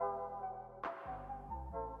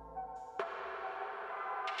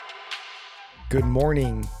Good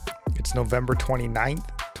morning. It's November 29th,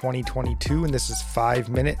 2022, and this is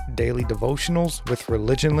 5-Minute Daily Devotionals with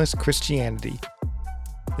Religionless Christianity.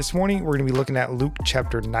 This morning, we're going to be looking at Luke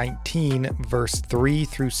chapter 19, verse 3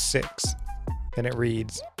 through 6. And it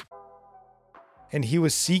reads, "And he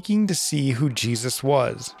was seeking to see who Jesus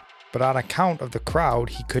was, but on account of the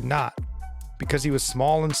crowd he could not, because he was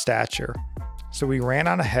small in stature. So he ran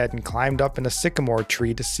on ahead and climbed up in a sycamore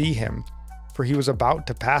tree to see him, for he was about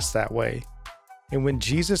to pass that way. And when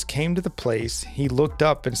Jesus came to the place, he looked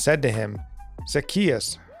up and said to him,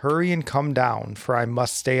 'Zacchaeus, hurry and come down, for I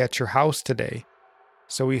must stay at your house today.'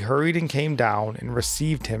 So he hurried and came down and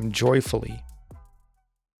received him joyfully."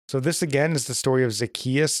 So this again is the story of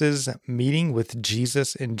Zacchaeus' meeting with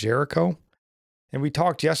Jesus in Jericho. And we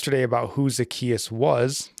talked yesterday about who Zacchaeus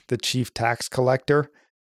was, the chief tax collector.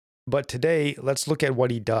 But today, let's look at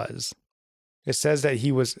what he does. It says that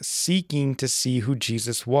he was seeking to see who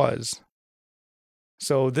Jesus was.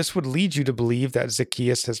 So this would lead you to believe that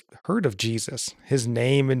Zacchaeus has heard of Jesus. His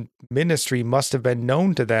name and ministry must have been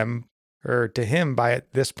known to them or to him by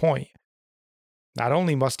this point. Not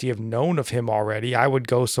only must he have known of him already, I would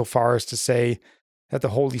go so far as to say that the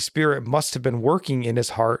Holy Spirit must have been working in his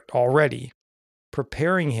heart already,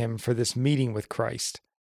 preparing him for this meeting with Christ.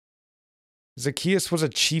 Zacchaeus was a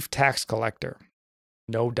chief tax collector,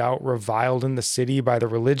 no doubt reviled in the city by the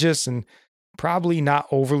religious and probably not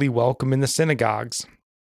overly welcome in the synagogues.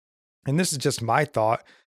 And this is just my thought,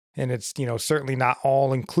 and it's, certainly not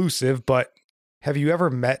all inclusive, but have you ever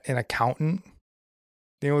met an accountant?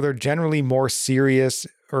 They're generally more serious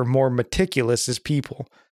or more meticulous as people.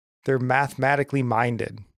 They're mathematically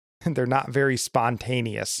minded, and they're not very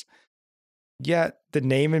spontaneous. Yet the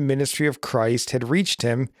name and ministry of Christ had reached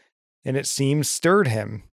him, and it seems stirred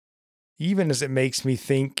him, even as it makes me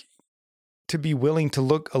think to be willing to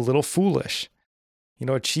look a little foolish.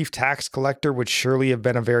 A chief tax collector would surely have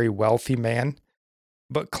been a very wealthy man,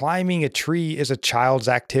 but climbing a tree is a child's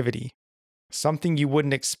activity, something you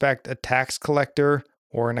wouldn't expect a tax collector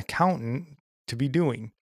or an accountant to be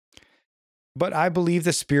doing. But I believe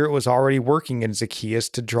the Spirit was already working in Zacchaeus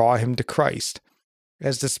to draw him to Christ,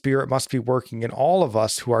 as the Spirit must be working in all of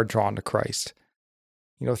us who are drawn to Christ.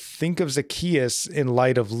 Think of Zacchaeus in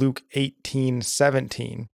light of Luke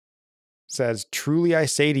 18:17. It says, "Truly I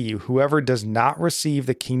say to you, whoever does not receive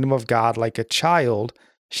the kingdom of God like a child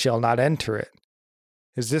shall not enter it."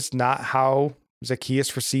 Is this not how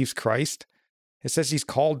Zacchaeus receives Christ? It says he's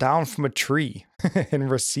called down from a tree and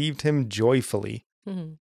received him joyfully.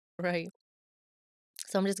 Right.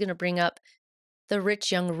 So I'm just going to bring up the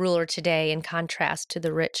rich young ruler today in contrast to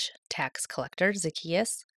the rich tax collector,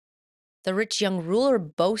 Zacchaeus. The rich young ruler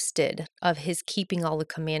boasted of his keeping all the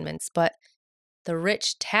commandments, but the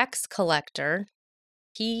rich tax collector,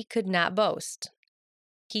 he could not boast.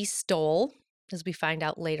 He stole, as we find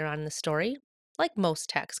out later on in the story, like most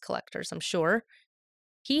tax collectors, I'm sure.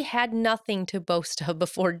 He had nothing to boast of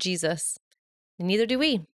before Jesus, and neither do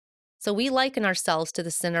we. So we liken ourselves to the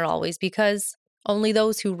sinner always because only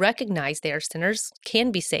those who recognize they are sinners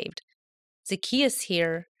can be saved. Zacchaeus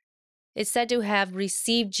here is said to have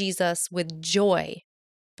received Jesus with joy,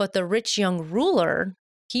 but the rich young ruler,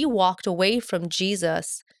 he walked away from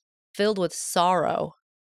Jesus filled with sorrow.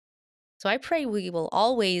 So I pray we will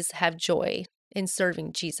always have joy in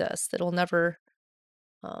serving Jesus, that we'll never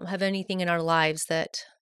have anything in our lives that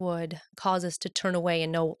would cause us to turn away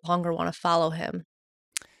and no longer want to follow him.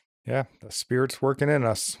 Yeah, the Spirit's working in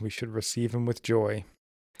us. We should receive him with joy.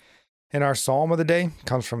 And our psalm of the day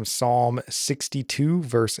comes from Psalm 62,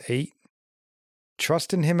 verse 8.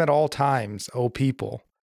 "Trust in him at all times, O people.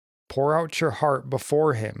 Pour out your heart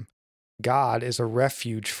before him. God is a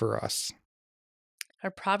refuge for us."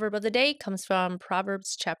 Our proverb of the day comes from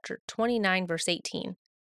Proverbs chapter 29, verse 18.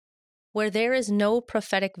 "Where there is no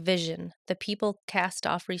prophetic vision, the people cast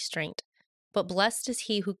off restraint, but blessed is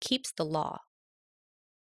he who keeps the law."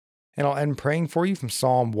 And I'll end praying for you from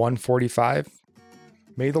Psalm 145.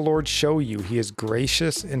 "May the Lord show you he is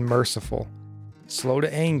gracious and merciful, slow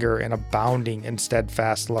to anger and abounding in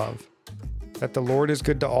steadfast love. That the Lord is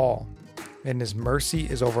good to all, and his mercy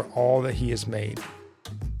is over all that he has made.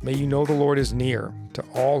 May you know the Lord is near to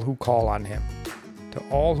all who call on him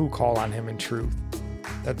in truth.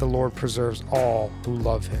 That the Lord preserves all who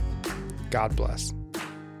love him." God bless.